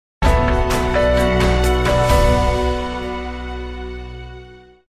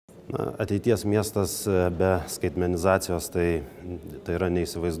Ateities miestas be skaitmenizacijos tai yra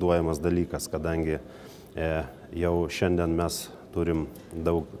neįsivaizduojamas dalykas, kadangi jau šiandien mes turim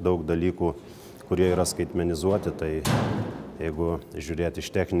daug dalykų, kurie yra skaitmenizuoti. Tai jeigu žiūrėti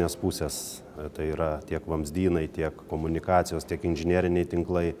iš techninės pusės, tai yra tiek vamzdynai, tiek komunikacijos, tiek inžineriniai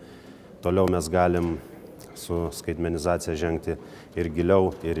tinklai. Toliau mes galim su skaitmenizacija žengti ir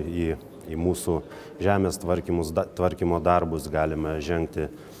giliau, ir į mūsų žemės tvarkymo darbus, galime žengti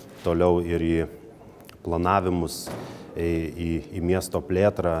toliau ir į planavimus, į miesto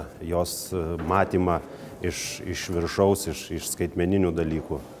plėtrą, jos matymą iš viršaus, iš skaitmeninių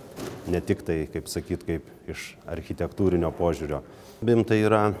dalykų. Ne tik tai, kaip sakyt, kaip iš architektūrinio požiūrio. BIM tai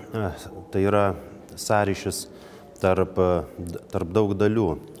yra sąryšis tarp daug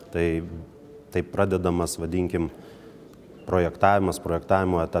dalių. Tai pradedamas, vadinkim,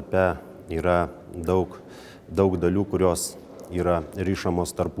 projektavimo etape yra daug dalių, kurios yra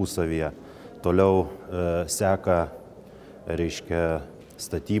rišamos tarpusavyje. Toliau seka, reiškia,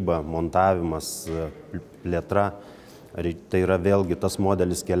 statyba, montavimas, plėtra. Tai yra vėlgi tas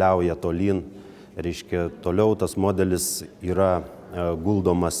modelis keliauja tolyn. Reiškia, toliau tas modelis yra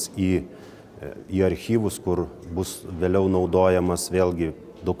guldomas į archyvus, kur bus vėliau naudojamas vėlgi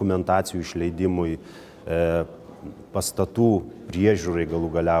dokumentacijų išleidimui, pastatų priežiūrai galų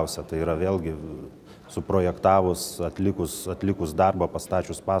galiausia. Tai yra vėlgi suprojektavus, atlikus darbą,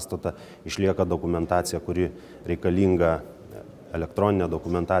 pastačius pastatą, išlieka dokumentacija, kuri reikalinga, elektroninė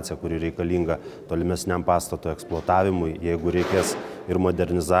dokumentacija, kuri reikalinga tolimesniam pastato eksploatavimui, jeigu reikės ir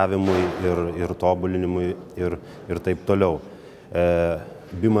modernizavimui, ir tobulinimui, ir taip toliau.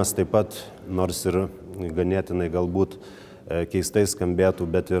 BIM-as taip pat, nors ir ganėtinai galbūt keistai skambėtų,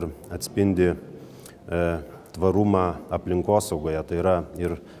 bet ir atspindi tvarumą aplinkosaugoje. Tai yra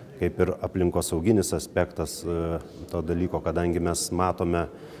ir kaip ir aplinkosauginis aspektas to dalyko, kadangi mes matome,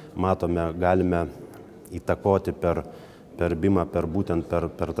 galime įtakoti per BIM-ą, būtent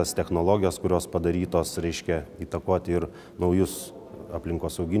per tas technologijas, kurios padarytos, reiškia įtakoti ir naujus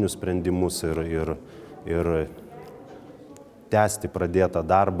aplinkosauginius sprendimus ir tęsti pradėtą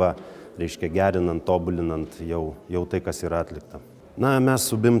darbą, reiškia gerinant, tobulinant jau tai, kas yra atlikta. Mes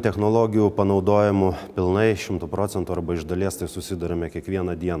su BIM technologijų panaudojimu pilnai 100% arba iš dalies tai susidurime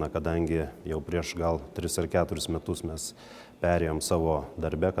kiekvieną dieną, kadangi jau prieš gal 3 ar 4 metus mes perėjom savo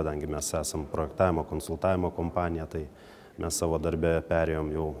darbę, kadangi mes esam projektavimo, konsultavimo kompanija, tai mes savo darbę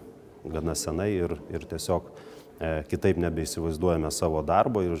perėjom jau gana senai ir tiesiog kitaip nebeįsivaizduojame savo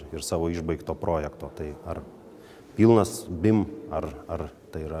darbo ir savo išbaigto projekto. Tai ar pilnas BIM, ar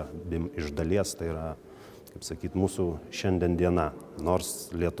tai yra BIM iš dalies, tai yra, kaip sakyt, mūsų šiandien diena. Nors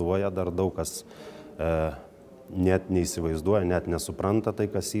Lietuvoje dar daug kas net neįsivaizduoja, net nesupranta tai,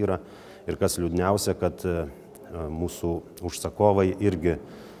 kas yra. Ir kas liūdniausia, kad mūsų užsakovai irgi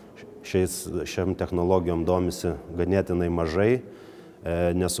šiam technologijom domisi ganėtinai mažai,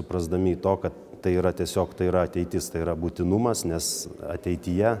 nesuprasdami to, kad tai yra tiesiog, tai yra ateitis, tai yra būtinumas, nes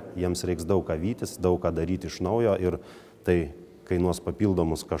ateityje jiems reiks daug ką vytis, daug ką daryti iš naujo ir tai kainuos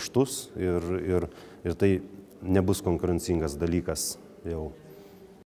papildomus kaštus ir tai nebus konkurencingas dalykas jau